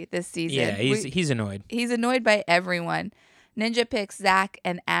everybody this season. Yeah, he's annoyed. He's annoyed by everyone. Ninja picks Zach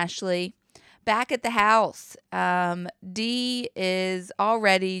and Ashley. Back at the house, Dee is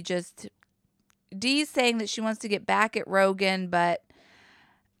already Dee's saying that she wants to get back at Rogan, but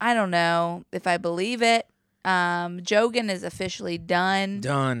I don't know if I believe it. Jogan is officially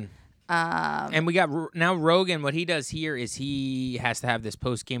done. And we got now Rogan. What he does here is he has to have this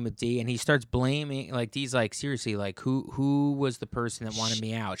post game with Dee, and he starts blaming. Like Dee's like, seriously, like who was the person that wanted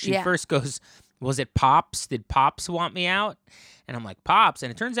me out? She first goes, was it Pops? Did Pops want me out? And I'm like, Pops.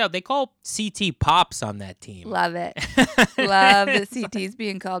 And it turns out they call CT Pops on that team. Love it. Love that CT's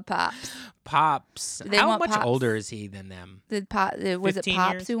being called Pops. Pops. They How want much Pops. older is he than them? Was it 15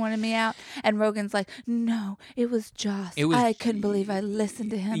 Pops years? who wanted me out? And Rogan's like, no, it was Joss. I couldn't believe I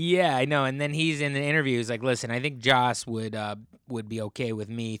listened to him. Yeah, I know. And then he's in the interview. He's like, listen, I think Joss would be okay with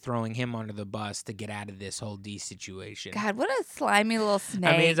me throwing him under the bus to get out of this whole D situation. God, what a slimy little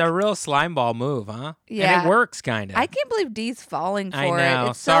snake. I mean, it's a real slime ball move, huh? Yeah. And it works, kind of. I can't believe Dee's falling for I know. it.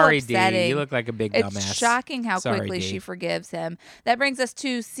 It's Sorry, so upsetting. D. You look like a big It's dumbass. shocking how Sorry, quickly D. she forgives him. That brings us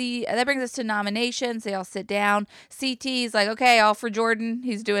to nominations. They all sit down. CT's like, okay, all for Jordan.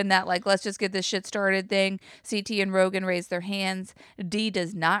 He's doing that like, let's just get this shit started thing. CT and Rogan raise their hands. D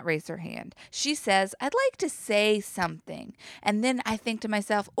does not raise her hand. She says, I'd like to say something. And then I think to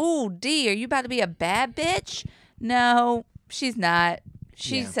myself, ooh, D, are you about to be a bad bitch? No, she's not.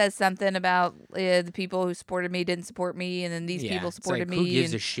 She says something about the people who supported me didn't support me, and then these people it's supported like, me. Who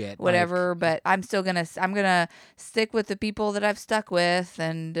gives and a shit? whatever, but I'm gonna stick with the people that I've stuck with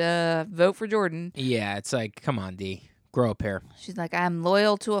and vote for Jordan. Yeah, it's like, come on, D. Grow up here. She's like, I'm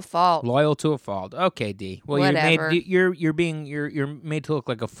loyal to a fault. Loyal to a fault. Okay, D. Well, Whatever. you're made to look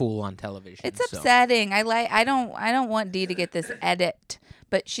like a fool on television. It's so. upsetting. I don't want Dee to get this edit,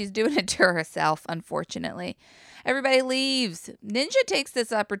 but she's doing it to herself, unfortunately. Everybody leaves. Ninja takes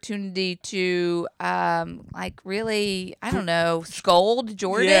this opportunity to, really, I don't know, scold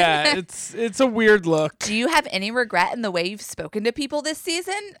Jordan. Yeah, it's a weird look. Do you have any regret in the way you've spoken to people this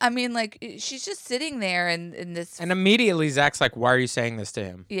season? I mean, like, she's just sitting there in this. And immediately Zach's like, why are you saying this to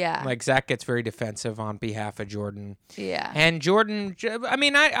him? Yeah. Like, Zach gets very defensive on behalf of Jordan. Yeah. And Jordan, I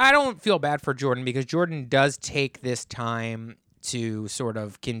mean, I don't feel bad for Jordan because Jordan does take this time to sort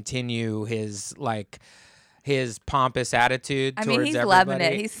of continue his, like, his pompous attitude towards I mean, he's everybody. loving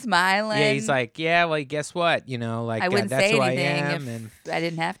it. He's smiling. Yeah, he's like, yeah, well, guess what? You know, like, I wouldn't that's say who anything I am. if I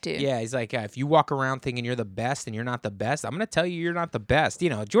didn't have to. Yeah, he's like, if you walk around thinking you're the best and you're not the best, I'm going to tell you you're not the best. You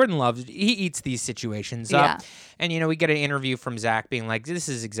know, Jordan he eats these situations up. And, you know, we get an interview from Zach being like, this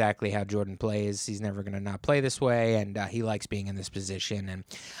is exactly how Jordan plays. He's never going to not play this way. And he likes being in this position.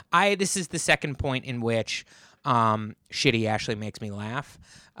 And this is the second point in which shitty Ashley makes me laugh.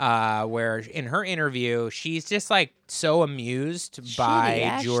 Where in her interview, she's just like so amused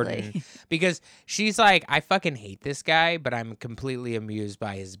by Jordan because she's like, I fucking hate this guy, but I'm completely amused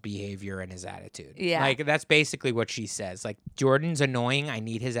by his behavior and his attitude. Yeah. Like, that's basically what she says. Like, Jordan's annoying. I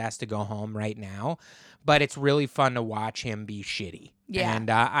need his ass to go home right now. But it's really fun to watch him be shitty. Yeah. And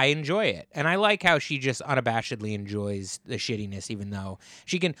I enjoy it. And I like how she just unabashedly enjoys the shittiness, even though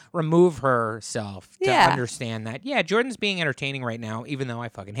she can remove herself to understand that, yeah, Jordan's being entertaining right now, even though I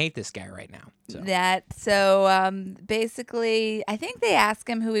fucking hate this guy right now. So basically, I think they ask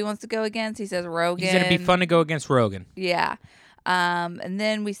him who he wants to go against. He says Rogan. He said it'd be fun to go against Rogan. Yeah. And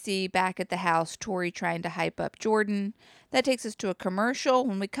then we see back at the house, Tori trying to hype up Jordan. That takes us to a commercial.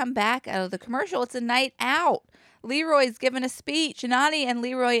 When we come back out of the commercial, it's a night out. Leroy's giving a speech. Nani and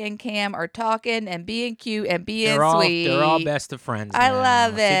Leroy and Cam are talking and being cute and being sweet. They're all best of friends. I now.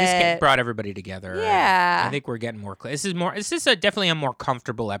 love See, this it. brought everybody together. Yeah. I think we're getting more. This is definitely a more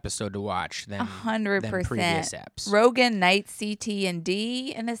comfortable episode to watch than 100%. previous eps. Rogan knights CT and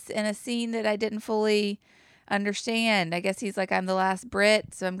D in a scene that I didn't fully understand. I guess he's like, I'm the last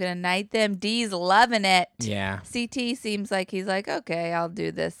Brit, so I'm gonna knight them. D's loving it. Yeah. CT seems like he's like, okay, I'll do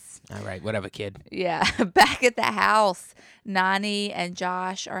this. All right, whatever, kid. Yeah. Back at the house, Nani and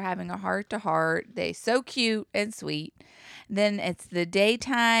Josh are having a heart-to-heart. They so cute and sweet. Then it's the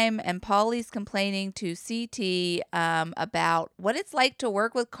daytime, and Paulie's complaining to CT about what it's like to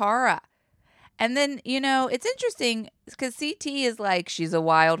work with Cara. And then, it's interesting because CT is like, she's a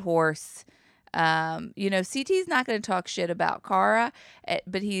wild horse. CT's not going to talk shit about Cara,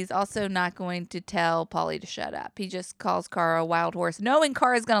 but he's also not going to tell Paulie to shut up. He just calls Cara a wild horse, knowing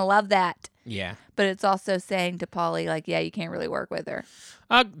Cara's going to love that. Yeah. But it's also saying to Paulie, like, yeah, you can't really work with her.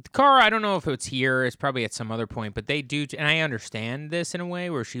 Cara, I don't know if it's here. It's probably at some other point, but they do. And I understand this in a way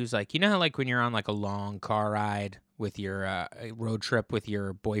where she was like, how like when you're on like a long car ride with your road trip with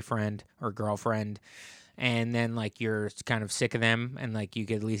your boyfriend or girlfriend, and then like you're kind of sick of them and like you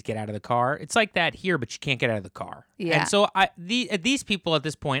could at least get out of the car. It's like that here, but you can't get out of the car. Yeah. And so these people at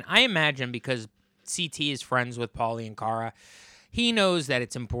this point, I imagine because CT is friends with Paulie and Cara, he knows that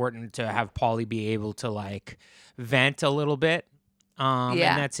it's important to have Paulie be able to like vent a little bit in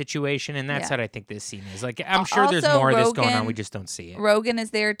that situation. And that's what I think this scene is. Like, I'm sure there's more of this going on. We just don't see it. Rogan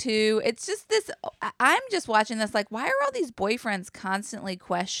is there too. It's just this, I'm just watching this like, why are all these boyfriends constantly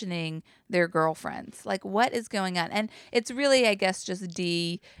questioning their girlfriends? Like, what is going on? And it's really, I guess, just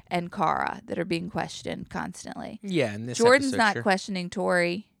D and Cara that are being questioned constantly. Yeah. In this Jordan's episode, not sure. questioning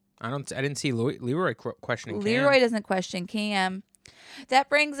Tori. I didn't see Leroy questioning Cam. Leroy doesn't question Cam. That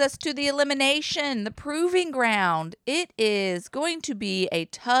brings us to the elimination, the proving ground. It is going to be a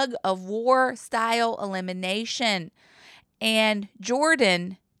tug of war style elimination. And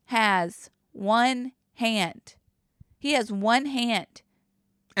Jordan has one hand. He has one hand.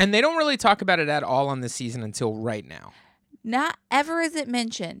 And they don't really talk about it at all on this season until right now. Not ever is it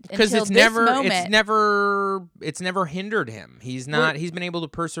mentioned because until this moment. It's never hindered him. He's been able to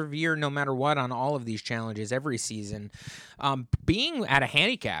persevere no matter what on all of these challenges every season. Being at a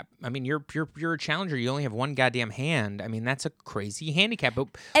handicap, I mean, you're a challenger. You only have one goddamn hand. I mean, that's a crazy handicap. But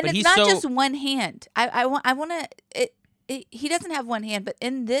it's he's not just one hand. I want to. He doesn't have one hand, but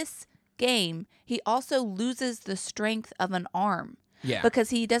in this game, he also loses the strength of an arm. Yeah. Because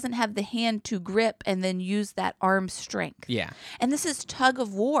he doesn't have the hand to grip and then use that arm strength. Yeah. And this is tug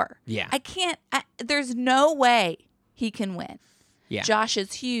of war. Yeah. There's no way he can win. Yeah. Josh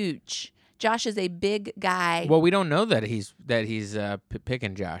is huge. Josh is a big guy. Well, we don't know that he's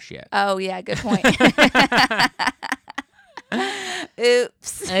picking Josh yet. Oh, yeah. Good point.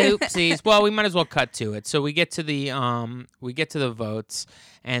 Oops. Oopsies. Well, we might as well cut to it. So we get to the votes,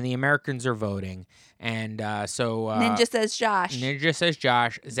 and the Americans are voting. And Ninja says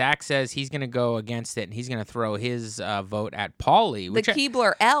Josh. Zach says he's going to go against it, and he's going to throw his vote at Paulie. The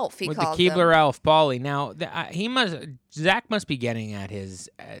Keebler elf, he calls him. The Keebler elf, Paulie. Now, Zach must be getting at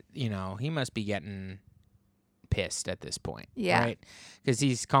his, he must be getting pissed at this point. Yeah. Right? Because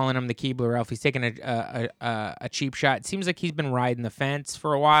he's calling him the Keebler elf. He's taking a cheap shot. It seems like he's been riding the fence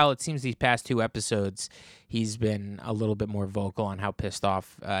for a while. It seems these past 2 episodes, he's been a little bit more vocal on how pissed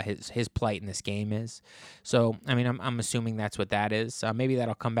off his plight in this game is. So, I mean, I'm assuming that's what that is. Maybe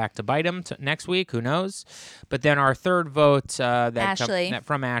that'll come back to bite him next week. Who knows? But then our third vote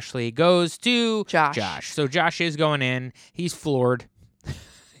from Ashley goes to Josh. So Josh is going in. He's floored.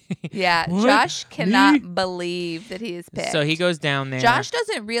 Yeah, Josh cannot believe that he is picked. So he goes down there. Josh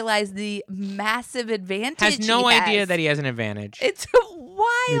doesn't realize the massive advantage. Has no idea that he has an advantage. It's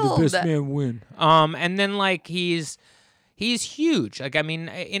wild. May the best man win. And then like he's huge. Like I mean,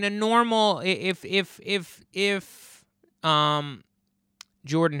 in a normal if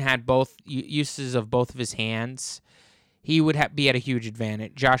Jordan had both uses of both of his hands, he would be at a huge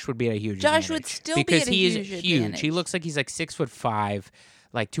advantage. Josh would be at a huge advantage. Josh would still be at a huge advantage. Because he is huge. He looks like he's like 6'5",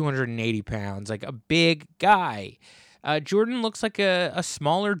 like 280 pounds, like a big guy. Jordan looks like a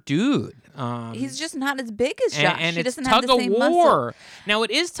smaller dude. He's just not as big as Josh. And he it's doesn't have tug the of same war. muscle. Now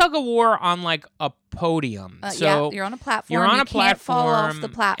it is tug of war on like a podium. Yeah, you're on a platform. You're on you a platform. Can't fall off the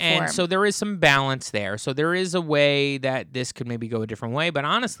platform. And so there is some balance there. So there is a way that this could maybe go a different way. But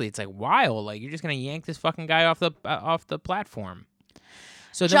honestly, it's like wild. Like you're just gonna yank this fucking guy off the platform.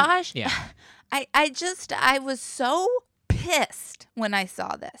 So Josh, yeah. I was so pissed when I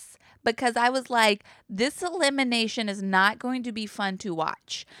saw this because I was like, this elimination is not going to be fun to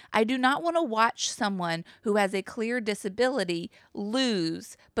watch. I do not want to watch someone who has a clear disability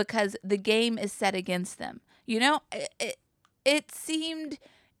lose because the game is set against them. It seemed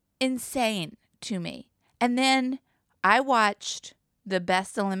insane to me. And then I watched the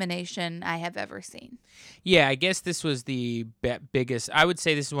best elimination I have ever seen. Yeah, I guess this was the biggest. I would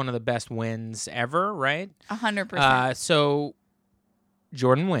say this is one of the best wins ever, right? 100%. So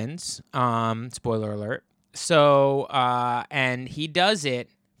Jordan wins. Spoiler alert. So and he does it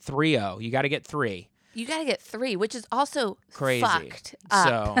 3-0. You got to get 3. You got to get 3, which is also Crazy. Fucked up.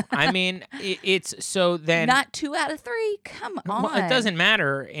 So I mean, it's so then not 2 out of 3. Come on. Well, it doesn't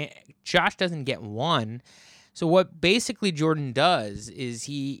matter. Josh doesn't get 1. So what basically Jordan does is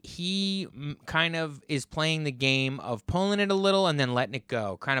he kind of is playing the game of pulling it a little and then letting it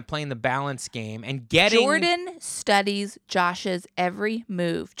go, kind of playing the balance game and getting. Jordan studies Josh's every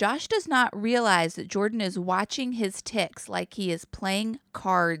move. Josh does not realize that Jordan is watching his ticks like he is playing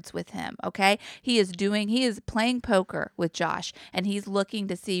cards with him, okay? He is playing poker with Josh, and he's looking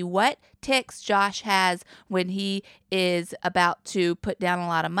to see what ticks Josh has when he is about to put down a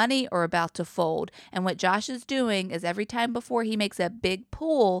lot of money or about to fold. And what Josh is doing is every time before he makes a big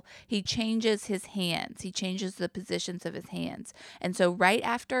pull, he changes his hands. He changes the positions of his hands. And so right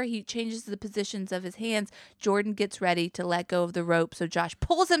after he changes the positions of his hands, Jordan gets ready to let go of the rope. So Josh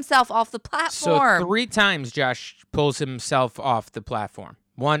pulls himself off the platform. So 3 times Josh pulls himself off the platform.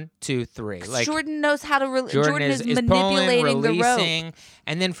 1, 2, 3. Like Jordan knows how to. Jordan is pulling, manipulating releasing, the rope.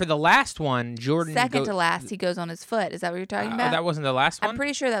 And then for the last one, Jordan second to last, he goes on his foot. Is that what you're talking about? That wasn't the last one. I'm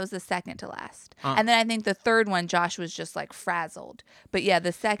pretty sure that was the second to last. And then I think the third one, Josh was just like frazzled. But yeah,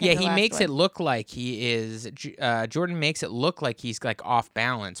 the second. Yeah, to he last makes one. it look like he is. Jordan makes it look like he's like off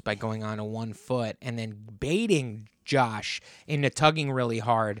balance by going on a 1 foot and then baiting Josh into tugging really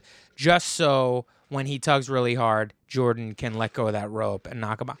hard, just so when he tugs really hard, Jordan can let go of that rope and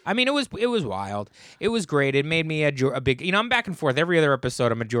knock him out. I mean, it was wild. It was great. It made me a big. I'm back and forth every other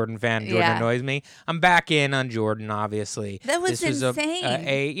episode. I'm a Jordan fan. Jordan annoys me. I'm back in on Jordan. Obviously, that was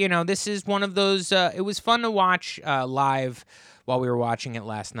insane. This is one of those. It was fun to watch live while we were watching it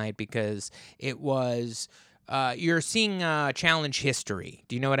last night because it was. You're seeing challenge history.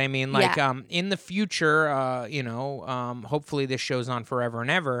 Do you know what I mean? Like in the future, hopefully this show's on forever and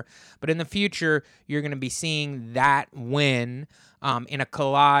ever. But in the future, you're going to be seeing that win in a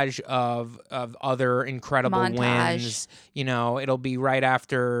collage of other incredible wins. It'll be right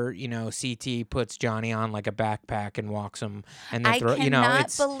after CT puts Johnny on like a backpack and walks him, and then I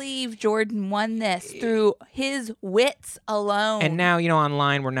cannot believe Jordan won this through his wits alone. And now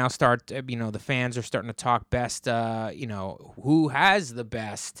online we're now the fans are starting to talk best. Who has the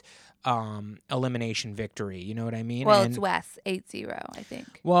best elimination victory? You know what I mean? Well, it's Wes 8-0, I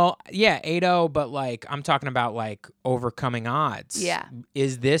think. Well, yeah, 8-0, but like I'm talking about like overcoming odds. Yeah.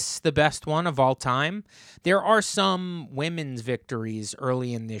 Is this the best one of all time? There are some women's victories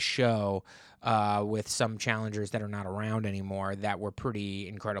early in this show with some challengers that are not around anymore that were pretty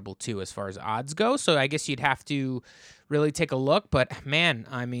incredible too as far as odds go. So I guess you'd have to really take a look. But man,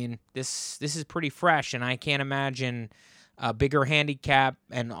 I mean, this is pretty fresh, and I can't imagine a bigger handicap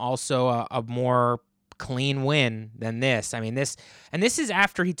and also a more clean win than this. I mean, this is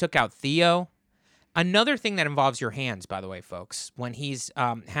after he took out Theo. Another thing that involves your hands, by the way, folks, when he's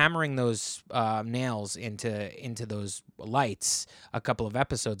hammering those nails into those lights a couple of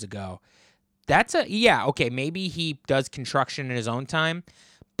episodes ago. That's maybe he does construction in his own time,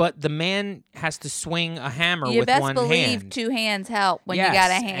 but the man has to swing a hammer with one hand. You best believe 2 hands help when you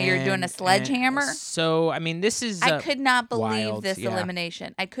got a hand. You're doing a sledgehammer. So, I mean, this is I could not believe wild, this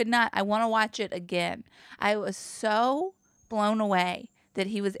elimination. I could not. I want to watch it again. I was so blown away that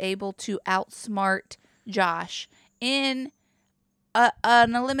he was able to outsmart Josh in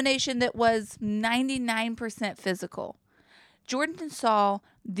an elimination that was 99% physical. Jordan saw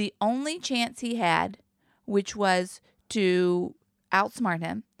the only chance he had, which was to outsmart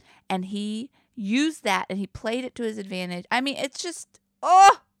him, and he used that and he played it to his advantage. I mean, it's just,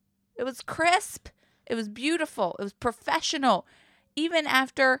 it was crisp. It was beautiful. It was professional. Even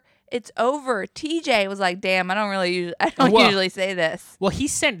after it's over, TJ was like, damn, I don't usually say this. Well, he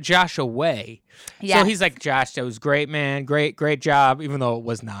sent Josh away. Yes. So he's like, Josh, that was great, man. Great job, even though it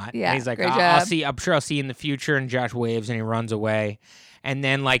was not. Yeah, and he's like, great I'm job. sure I'll see you in the future. And Josh waves and he runs away. And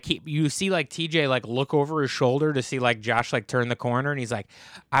then like you see like TJ like look over his shoulder to see like Josh like turn the corner, and he's like,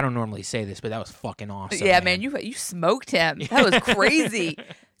 I don't normally say this, but that was fucking awesome. Yeah, man, you smoked him. That was crazy.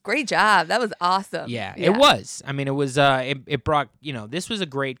 Great job. That was awesome. Yeah, it was. I mean, it was. It brought. This was a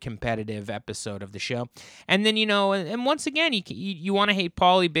great competitive episode of the show. And then and once again, you want to hate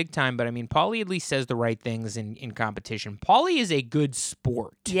Paulie big time, but I mean, Paulie at least says the right things in competition. Paulie is a good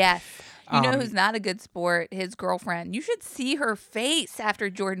sport. Yes. You know who's not a good sport? His girlfriend. You should see her face after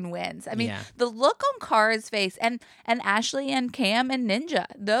Jordan wins. I mean, the look on Kara's face, and Ashley and Cam and Ninja.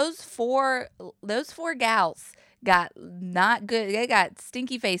 Those four gals got not good. They got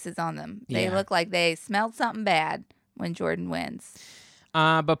stinky faces on them. They look like they smelled something bad when Jordan wins.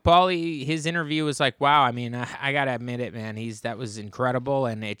 But Paulie, his interview was like, wow. I mean, I gotta admit it, man. That was incredible,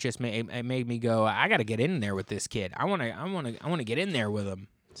 and it just made me go, I gotta get in there with this kid. I wanna get in there with him.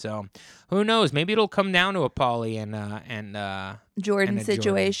 So, who knows? Maybe it'll come down to a Paulie and Jordan and a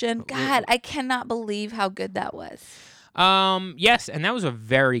situation. Jordan. God, I cannot believe how good that was. Yes, and that was a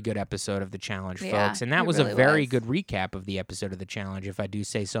very good episode of The Challenge, folks. And that was really a very good recap of the episode of The Challenge, if I do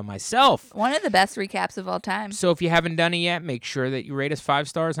say so myself. One of the best recaps of all time. So if you haven't done it yet, make sure that you rate us 5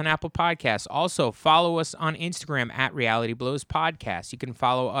 stars on Apple Podcasts. Also, follow us on Instagram at Reality Blows Podcast. You can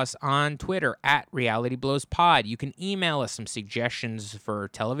follow us on Twitter at Reality Blows Pod. You can email us some suggestions for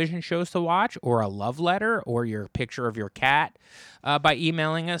television shows to watch, or a love letter, or your picture of your cat, by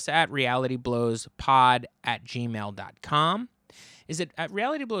emailing us at realityblowspod@gmail.com. Is it at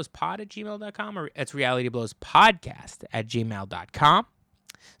realityblowspod@gmail.com, or it's realityblowspodcast@gmail.com?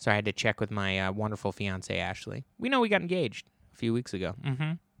 So I had to check with my wonderful fiance, Ashley. We got engaged a few weeks ago.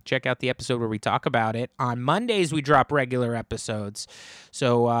 Check out the episode where we talk about it. On Mondays, we drop regular episodes.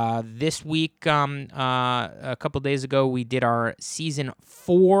 So this week, a couple days ago, we did our season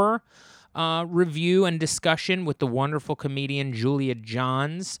 4 review and discussion with the wonderful comedian Julia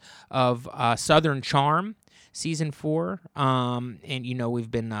Johns of Southern Charm, season 4. And we've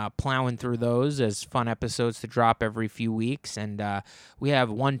been plowing through those as fun episodes to drop every few weeks. And we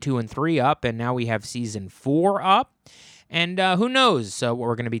have 1, 2, and 3 up, and now we have season 4 up. And who knows what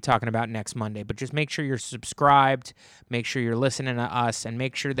we're going to be talking about next Monday. But just make sure you're subscribed. Make sure you're listening to us. And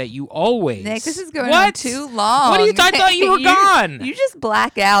make sure that you always... Nick, this is going on too long. What do you I thought you were gone. You just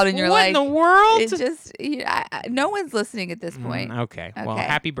black out and you're like... What in the world? It just... no one's listening at this point. Okay. Well,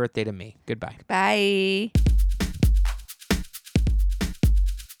 happy birthday to me. Goodbye. Bye.